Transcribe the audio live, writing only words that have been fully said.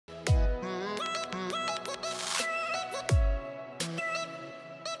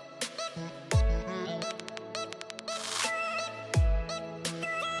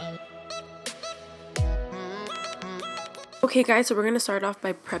Okay guys, so we're going to start off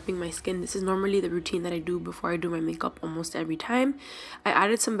by prepping my skin. This is normally the routine that I do before I do my makeup almost every time. I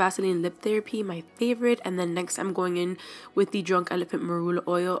added some Vaseline Lip Therapy, my favorite, and then next I'm going in with the Drunk Elephant Marula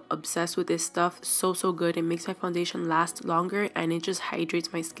oil. Obsessed with this stuff. So good. It makes my foundation last longer and it just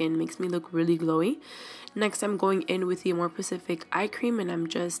hydrates my skin, makes me look really glowy. Next I'm going in with the Amore Pacific eye cream and I'm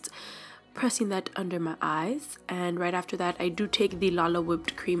just pressing that under my eyes, and right after that I do take the Lala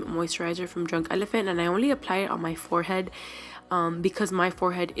whipped cream moisturizer from Drunk Elephant and I only apply it on my forehead because my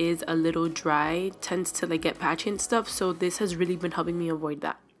forehead is a little dry, tends to like get patchy and stuff, so this has really been helping me avoid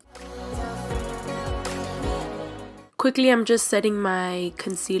that. Quickly, I'm just setting my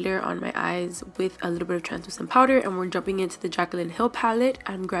concealer on my eyes with a little bit of translucent powder, and we're jumping into the Jaclyn Hill palette.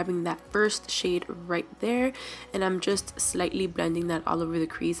 I'm grabbing that first shade right there, and I'm just slightly blending that all over the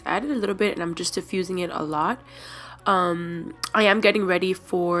crease. I added a little bit, and I'm just diffusing it a lot. I am getting ready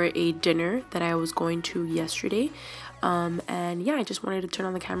for a dinner that I was going to yesterday. And yeah, I just wanted to turn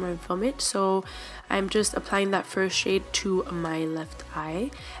on the camera and film it, so I'm just applying that first shade to my left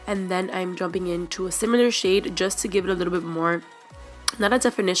eye, and then I'm jumping into a similar shade just to give it a little bit more, not a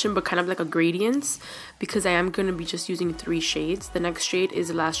definition, but kind of like a gradients, because I am going to be just using 3 shades. The next shade is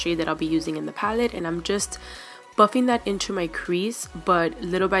the last shade that I'll be using in the palette, and I'm just buffing that into my crease, but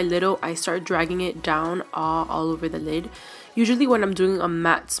little by little I start dragging it down all over the lid. Usually when I'm doing a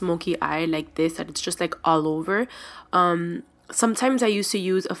matte smoky eye like this, that it's just like all over, sometimes I used to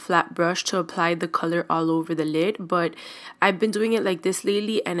use a flat brush to apply the color all over the lid, but I've been doing it like this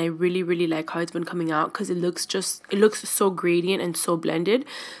lately and I really like how it's been coming out, because it looks so gradient and so blended.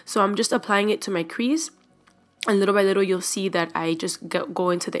 So I'm just applying it to my crease, and little by little you'll see that I just go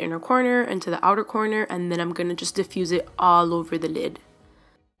into the inner corner and to the outer corner, and then I'm gonna just diffuse it all over the lid.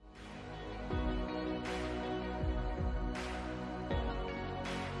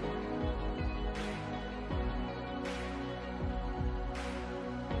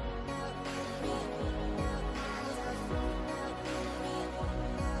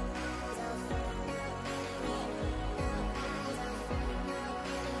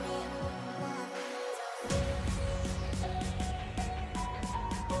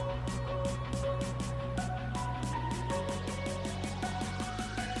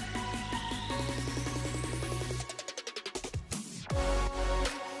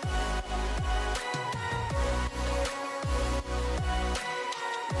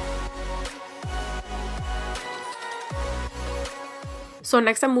 So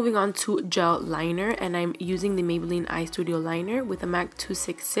next I'm moving on to gel liner, and I'm using the Maybelline Eye Studio liner with a MAC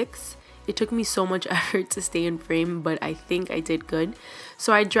 266. It took me so much effort to stay in frame, but I think I did good.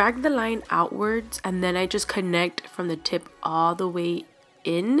 So I drag the line outwards and then I just connect from the tip all the way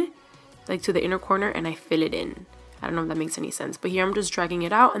in, like to the inner corner, and I fill it in. I don't know if that makes any sense, but here I'm just dragging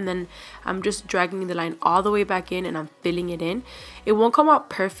it out and then I'm just dragging the line all the way back in and I'm filling it in. It won't come out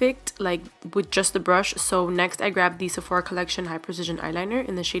perfect like with just the brush, so next I grab the Sephora Collection High Precision Eyeliner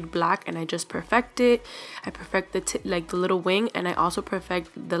in the shade Black and I just perfect it. I perfect the tip, like the little wing, and I also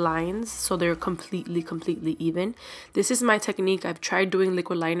perfect the lines so they're completely even. This is my technique. I've tried doing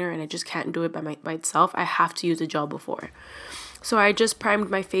liquid liner and I just can't do it by itself. I have to use a gel before. So I just primed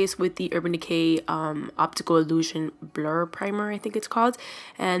my face with the Urban Decay Optical Illusion Blur Primer, I think it's called.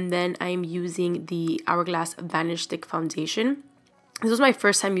 And then I'm using the Hourglass Vanish Stick Foundation. This was my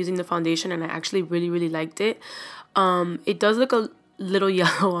first time using the foundation and I actually really liked it. It does look a little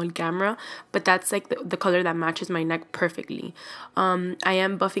yellow on camera, but that's like the color that matches my neck perfectly. I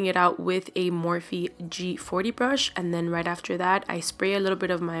am buffing it out with a Morphe G40 brush, and then right after that I spray a little bit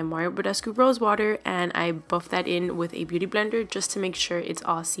of my Amore Badescu Rosewater and I buff that in with a beauty blender just to make sure it's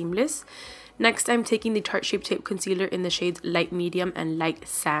all seamless. Next I'm taking the Tarte Shape Tape Concealer in the shades Light Medium and Light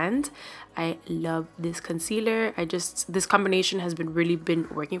Sand. I love this concealer. This combination has really been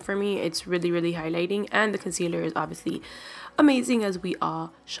working for me. It's really highlighting, and the concealer is obviously amazing, as we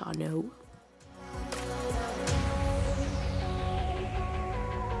all shall know.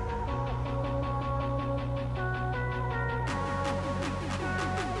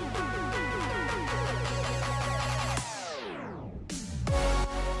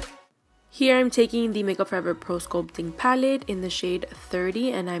 Here I'm taking the Makeup Forever Pro Sculpting palette in the shade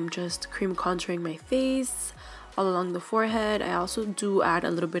 30 and I'm just cream contouring my face all along the forehead. I also do add a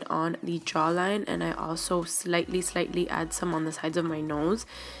little bit on the jawline, and I also slightly add some on the sides of my nose.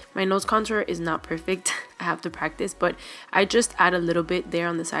 My nose contour is not perfect. I have to practice, but I just add a little bit there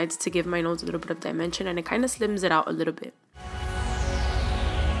on the sides to give my nose a little bit of dimension, and it kind of slims it out a little bit.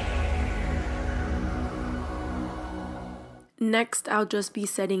 Next, I'll just be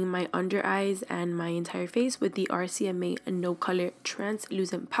setting my under eyes and my entire face with the RCMA No Color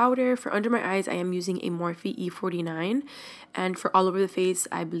Translucent Powder. For under my eyes, I am using a Morphe E49. And for all over the face,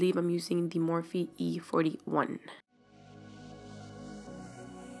 I believe I'm using the Morphe E41.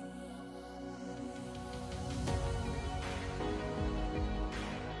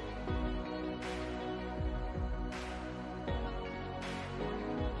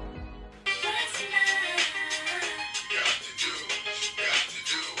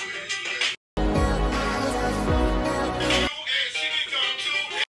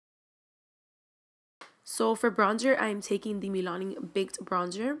 So for bronzer, I'm taking the Milani Baked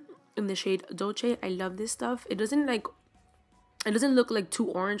Bronzer in the shade Dolce. I love this stuff. It doesn't look like too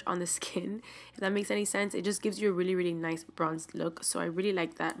orange on the skin, if that makes any sense. It just gives you a really nice bronzed look. So I really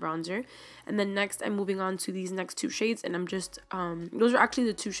like that bronzer. And then next, I'm moving on to these next two shades, and I'm just those are actually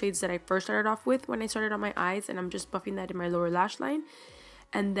the two shades that I first started off with when I started on my eyes, and I'm just buffing that in my lower lash line.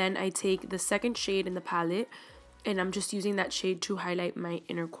 And then I take the second shade in the palette, and I'm just using that shade to highlight my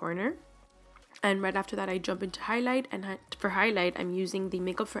inner corner. And right after that, I jump into highlight, and for highlight, I'm using the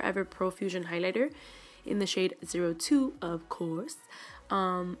Makeup Forever Pro Fusion Highlighter in the shade 02, of course.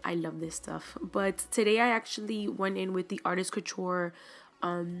 I love this stuff. But today, I actually went in with the Artist Couture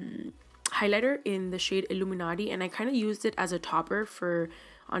highlighter in the shade Illuminati, and I kind of used it as a topper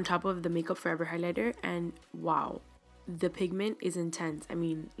on top of the Makeup Forever highlighter, and wow. The pigment is intense. I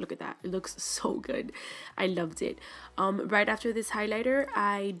mean, look at that. It looks so good. I loved it. Right after this highlighter,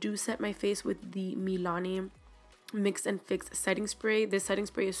 I do set my face with the Milani Mix and Fix setting spray. This setting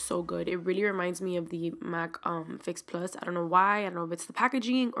spray is so good. It really reminds me of the MAC Fix Plus. I don't know why. I don't know if it's the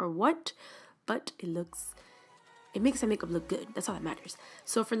packaging or what, but it makes my makeup look good. That's all that matters.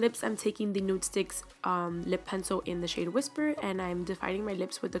 So for lips, I'm taking the Nude Sticks lip pencil in the shade Whisper, and I'm defining my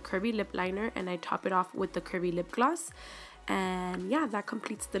lips with the curvy lip liner, and I top it off with the curvy lip gloss. And yeah, that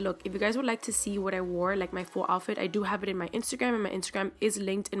completes the look. If you guys would like to see what I wore, like my full outfit, I do have it in my Instagram, and my Instagram is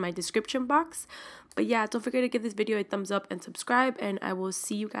linked in my description box. But yeah, don't forget to give this video a thumbs up and subscribe, and I will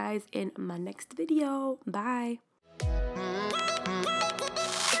see you guys in my next video. Bye.